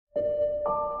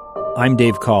I'm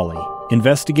Dave Cawley,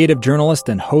 investigative journalist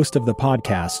and host of the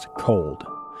podcast Cold.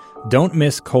 Don't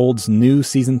miss Cold's new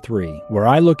Season 3, where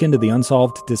I look into the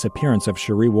unsolved disappearance of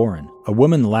Sheree Warren, a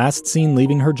woman last seen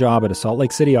leaving her job at a Salt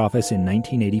Lake City office in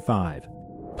 1985.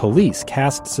 Police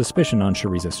cast suspicion on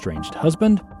Sheree's estranged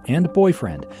husband and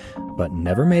boyfriend, but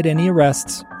never made any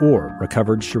arrests or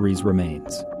recovered Sheree's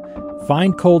remains.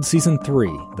 Find Cold Season 3,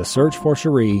 The Search for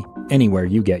Sheree, anywhere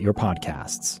you get your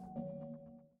podcasts.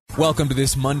 Welcome to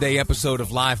this Monday episode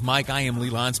of Live Mike. I am Lee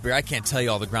Lonsberry. I can't tell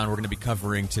you all the ground we're going to be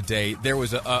covering today. There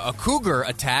was a cougar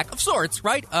attack of sorts,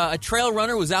 right? A trail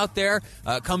runner was out there,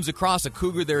 comes across a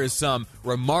cougar. There is some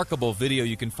remarkable video.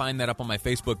 You can find that up on my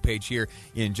Facebook page here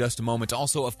in just a moment.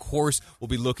 Also, of course, we'll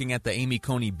be looking at the Amy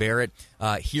Coney Barrett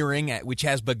hearing, which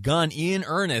has begun in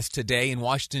earnest today in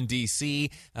Washington, D.C.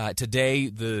 Today,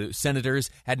 the senators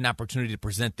had an opportunity to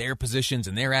present their positions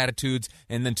and their attitudes.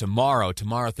 And then tomorrow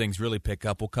things really pick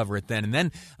up. We'll cover it then. And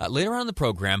then later on in the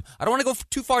program, I don't want to go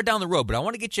too far down the road, but I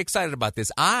want to get you excited about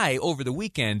this. I, over the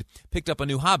weekend, picked up a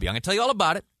new hobby. I'm going to tell you all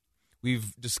about it.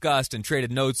 We've discussed and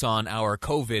traded notes on our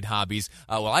COVID hobbies.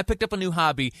 I picked up a new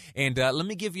hobby, and let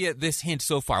me give you this hint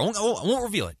so far. I won't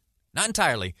reveal it. Not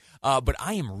entirely, but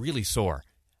I am really sore.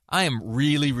 I am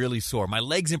really, really sore. My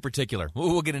legs in particular.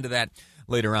 We'll get into that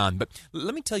later on. But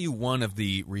let me tell you one of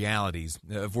the realities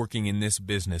of working in this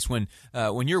business. When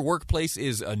your workplace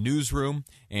is a newsroom,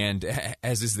 and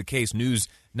as is the case, news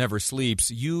never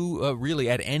sleeps, you really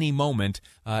at any moment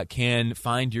can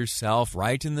find yourself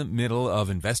right in the middle of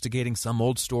investigating some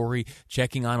old story,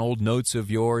 checking on old notes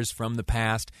of yours from the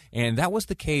past. And that was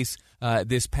the case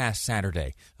this past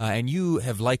Saturday. And you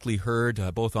have likely heard,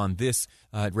 both on this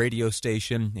radio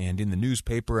station and in the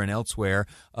newspaper and elsewhere,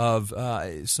 of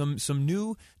some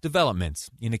new developments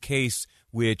in a case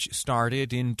which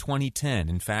started in 2010.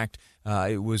 In fact,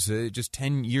 it was just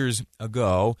 10 years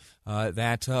ago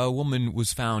that a woman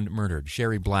was found murdered,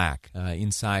 Sheree Black,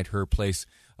 inside her place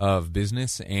of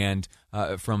business. And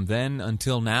from then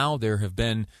until now, there have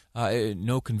been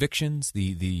no convictions.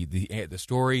 The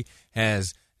story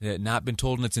has not been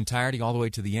told in its entirety all the way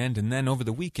to the end. And then over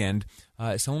the weekend,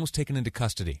 someone was taken into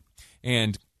custody.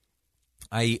 And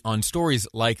on stories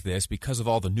like this, because of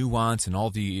all the nuance and all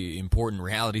the important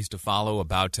realities to follow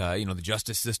about, the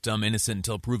justice system, innocent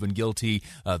until proven guilty,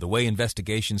 the way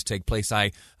investigations take place,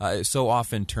 I so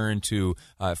often turn to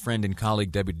friend and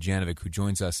colleague Debbie Dujanovic, who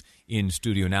joins us in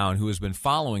studio now and who has been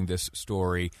following this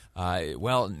story,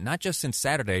 not just since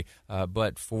Saturday,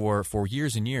 but for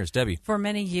years and years. Debbie. For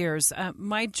many years.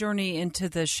 My journey into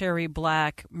the Sheree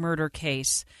Black murder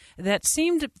case that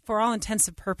seemed, for all intents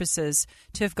and purposes,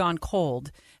 to have gone cold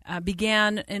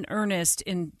began in earnest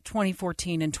in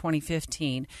 2014 and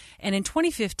 2015. And in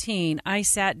 2015, I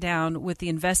sat down with the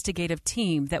investigative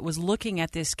team that was looking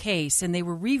at this case, and they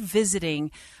were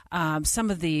revisiting some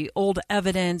of the old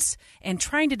evidence and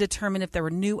trying to determine if there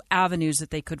were new avenues that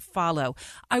they could follow.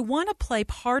 I want to play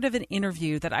part of an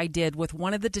interview that I did with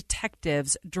one of the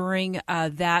detectives during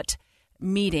that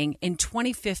meeting in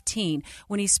 2015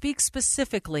 when he speaks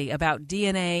specifically about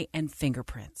DNA and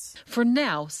fingerprints. For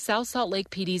now, South Salt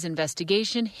Lake PD's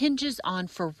investigation hinges on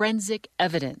forensic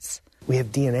evidence. We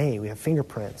have DNA, we have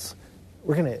fingerprints.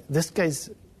 This guy's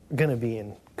gonna be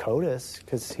in CODIS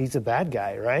because he's a bad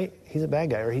guy, right? He's a bad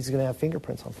guy, or he's gonna have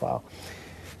fingerprints on file.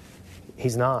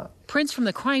 He's not. Prints from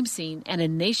the crime scene and a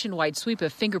nationwide sweep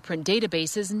of fingerprint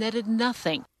databases netted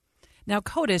nothing. Now,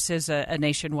 CODIS is a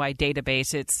nationwide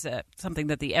database. It's something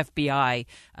that the FBI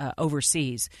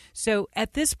oversees. So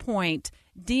at this point,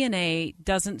 DNA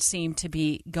doesn't seem to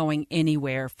be going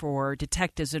anywhere for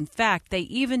detectives. In fact, they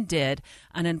even did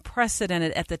an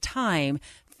unprecedented, at the time,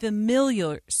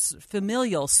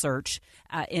 familial search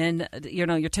in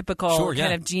your typical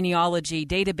kind of genealogy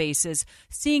databases,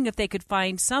 seeing if they could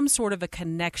find some sort of a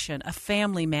connection, a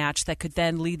family match that could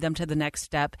then lead them to the next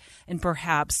step and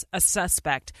perhaps a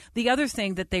suspect. The other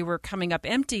thing that they were coming up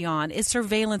empty on is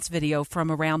surveillance video from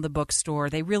around the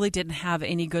bookstore. They really didn't have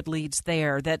any good leads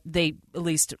there that they at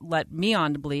least let me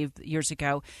on to believe years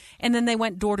ago. And then they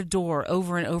went door to door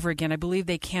over and over again. I believe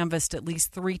they canvassed at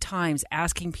least 3 times,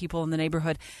 asking people in the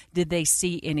neighborhood, did they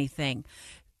see anything?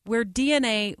 Where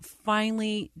DNA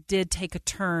finally did take a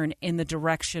turn in the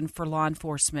direction for law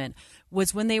enforcement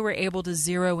was when they were able to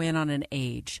zero in on an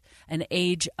age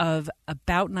of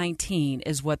about 19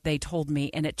 is what they told me.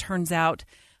 And it turns out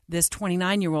this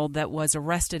 29-year-old that was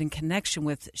arrested in connection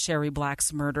with Sheree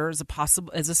Black's murder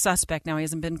as a suspect, now he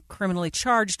hasn't been criminally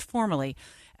charged formally,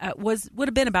 would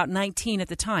have been about 19 at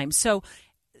the time. So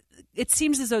it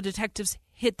seems as though detectives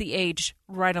hit the age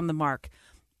right on the mark.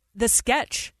 The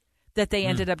sketch that they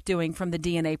ended up doing from the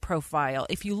DNA profile.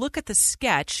 If you look at the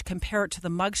sketch, compare it to the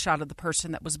mugshot of the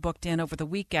person that was booked in over the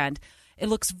weekend, it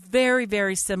looks very,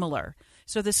 very similar.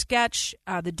 So the sketch,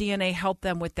 the DNA helped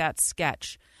them with that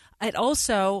sketch. It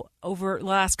also, over the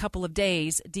last couple of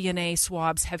days, DNA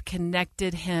swabs have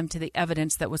connected him to the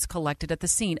evidence that was collected at the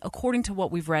scene, according to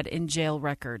what we've read in jail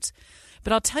records.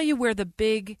 But I'll tell you where the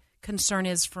big concern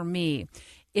is for me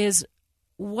is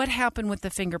what happened with the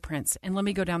fingerprints. And let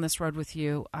me go down this road with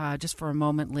you just for a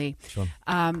moment, Lee. Sure.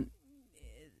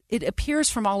 It appears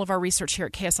from all of our research here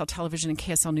at KSL Television and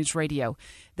KSL News Radio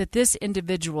that this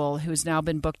individual who has now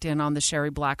been booked in on the Sherry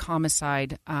Black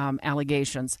homicide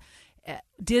allegations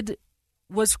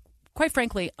was quite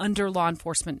frankly under law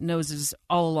enforcement noses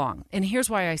all along. And here's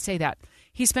why I say that.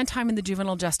 He spent time in the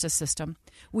juvenile justice system.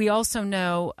 We also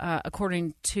know,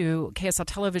 according to KSL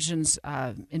Television's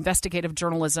investigative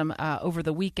journalism over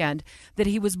the weekend, that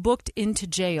he was booked into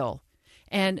jail.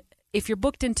 And if you're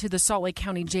booked into the Salt Lake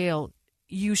County Jail,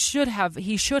 he should have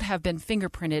been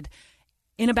fingerprinted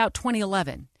in about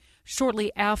 2011,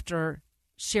 shortly after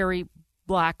Sherry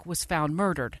Black was found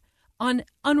murdered on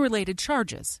unrelated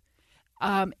charges.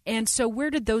 And so where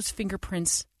did those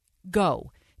fingerprints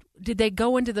go? Did they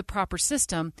go into the proper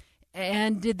system,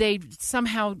 and did they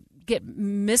somehow get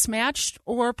mismatched?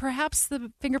 Or perhaps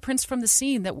the fingerprints from the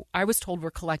scene that I was told were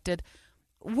collected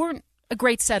weren't a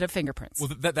great set of fingerprints?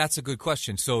 Well, that's a good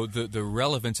question. So the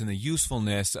relevance and the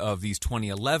usefulness of these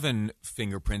 2011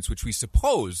 fingerprints, which we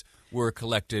suppose were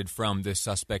collected from this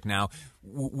suspect now,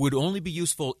 would only be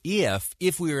useful if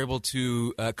we were able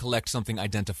to collect something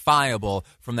identifiable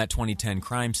from that 2010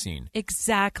 crime scene.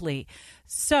 Exactly.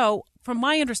 So from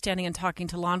my understanding and talking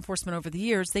to law enforcement over the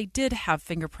years, they did have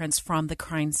fingerprints from the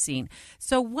crime scene.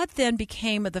 So what then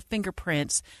became of the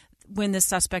fingerprints when the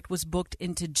suspect was booked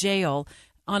into jail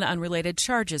on unrelated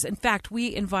charges? In fact,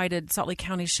 we invited Salt Lake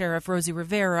County Sheriff Rosie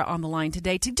Rivera on the line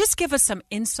today to just give us some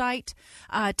insight,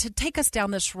 to take us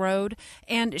down this road.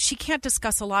 And she can't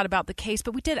discuss a lot about the case,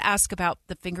 but we did ask about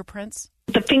the fingerprints.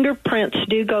 The fingerprints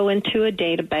do go into a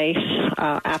database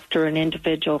after an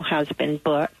individual has been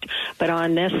booked, but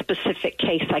on this specific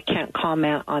case, I can't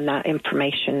comment on that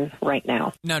information right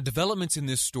now. Now, developments in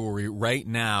this story right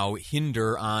now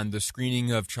hinder on the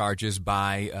screening of charges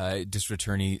by District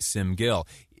Attorney Sim Gill.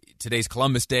 Today's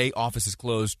Columbus Day. Office is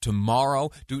closed tomorrow.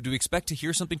 Do we expect to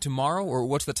hear something tomorrow, or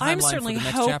what's the timeline I'm for certainly the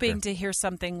next chapter? hoping to hear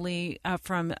something, Lee,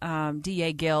 from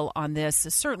D.A. Gill on this.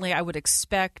 Certainly, I would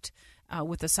expect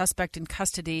with the suspect in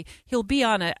custody, he'll be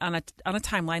on a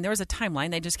timeline. There is a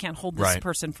timeline. They just can't hold this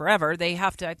person forever. They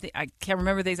have to. I can't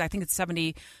remember these. I think it's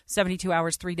 72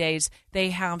 hours, 3 days.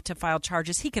 They have to file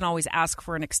charges. He can always ask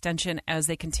for an extension as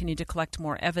they continue to collect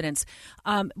more evidence.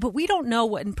 But we don't know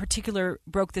what in particular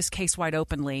broke this case wide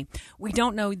openly. We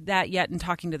don't know that yet. In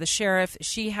talking to the sheriff,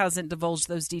 she hasn't divulged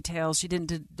those details. She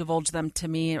didn't divulge them to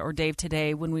me or Dave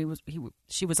today when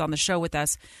she was on the show with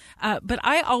us. But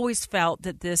I always felt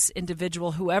that this individual,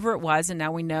 whoever it was, and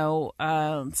now we know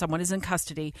someone is in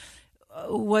custody,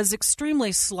 was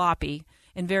extremely sloppy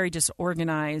and very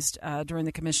disorganized during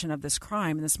the commission of this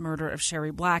crime and this murder of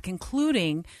Sherry Black,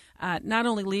 including not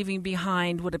only leaving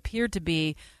behind what appeared to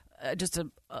be just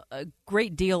a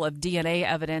great deal of DNA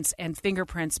evidence and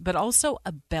fingerprints, but also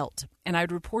a belt. And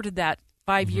I'd reported that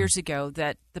 5 years ago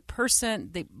that the person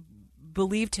they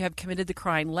believed to have committed the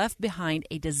crime left behind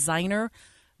a designer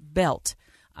belt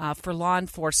for law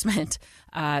enforcement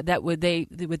that they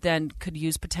would then could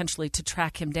use potentially to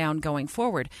track him down going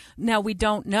forward. Now, we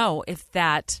don't know if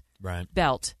that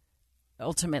belt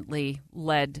ultimately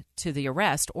led to the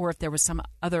arrest or if there was some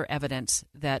other evidence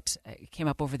that came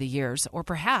up over the years, or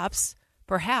perhaps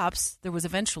there was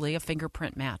eventually a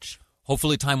fingerprint match.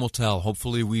 Hopefully time will tell.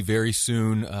 Hopefully we very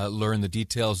soon learn the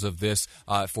details of this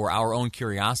for our own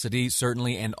curiosity,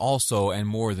 certainly, and also, and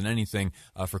more than anything,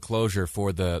 for closure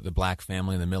for the Black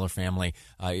family and the Miller family.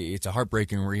 It's a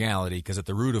heartbreaking reality because at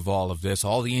the root of all of this,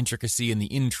 all the intricacy and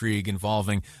the intrigue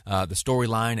involving the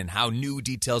storyline and how new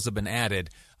details have been added,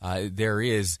 there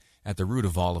is at the root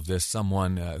of all of this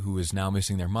someone who is now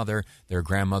missing their mother, their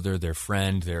grandmother, their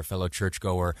friend, their fellow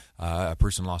churchgoer. A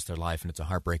person lost their life, and it's a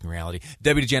heartbreaking reality.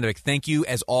 Debbie Dujanovic, thank you,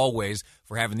 as always,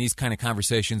 for having these kind of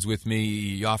conversations with me.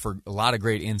 You offer a lot of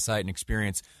great insight and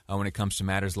experience when it comes to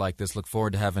matters like this. Look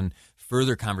forward to having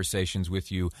further conversations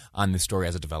with you on this story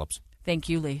as it develops. Thank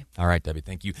you, Lee. All right, Debbie,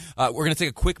 thank you. We're going to take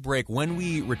a quick break. When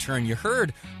we return, you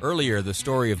heard earlier the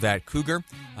story of that cougar.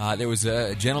 There was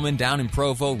a gentleman down in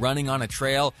Provo running on a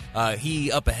trail.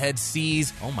 He up ahead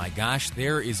sees, oh my gosh,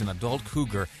 there is an adult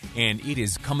cougar, and it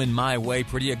is coming my way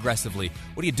pretty aggressively.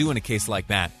 What do you do in a case like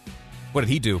that? What did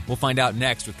he do? We'll find out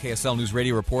next with KSL News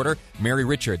Radio reporter Mary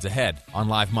Richards ahead on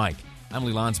Live Mike. I'm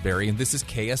Lee Lonsberry, and this is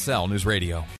KSL News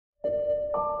Radio.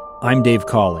 I'm Dave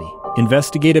Cawley,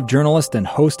 investigative journalist and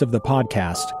host of the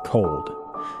podcast Cold.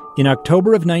 In October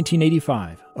of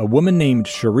 1985, a woman named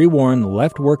Sheree Warren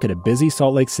left work at a busy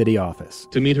Salt Lake City office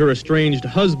to meet her estranged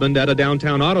husband at a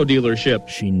downtown auto dealership.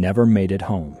 She never made it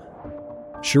home.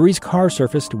 Sheree's car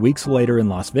surfaced weeks later in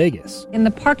Las Vegas. In the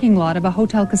parking lot of a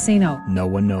hotel casino. No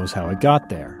one knows how it got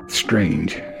there.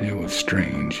 Strange. It was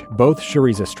strange. Both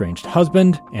Sheree's estranged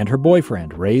husband and her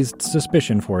boyfriend raised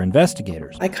suspicion for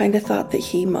investigators. I kind of thought that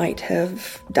he might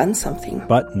have done something.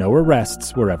 But no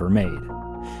arrests were ever made.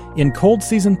 In Cold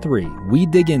Season 3, we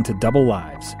dig into double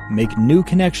lives, make new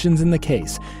connections in the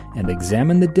case, and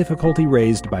examine the difficulty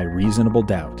raised by reasonable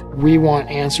doubt. We want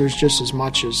answers just as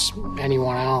much as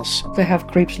anyone else. They have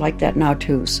creeps like that now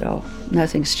too, so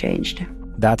nothing's changed.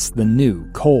 That's the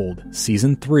new Cold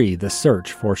Season 3, The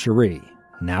Search for Sheree,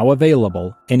 now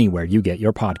available anywhere you get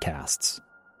your podcasts.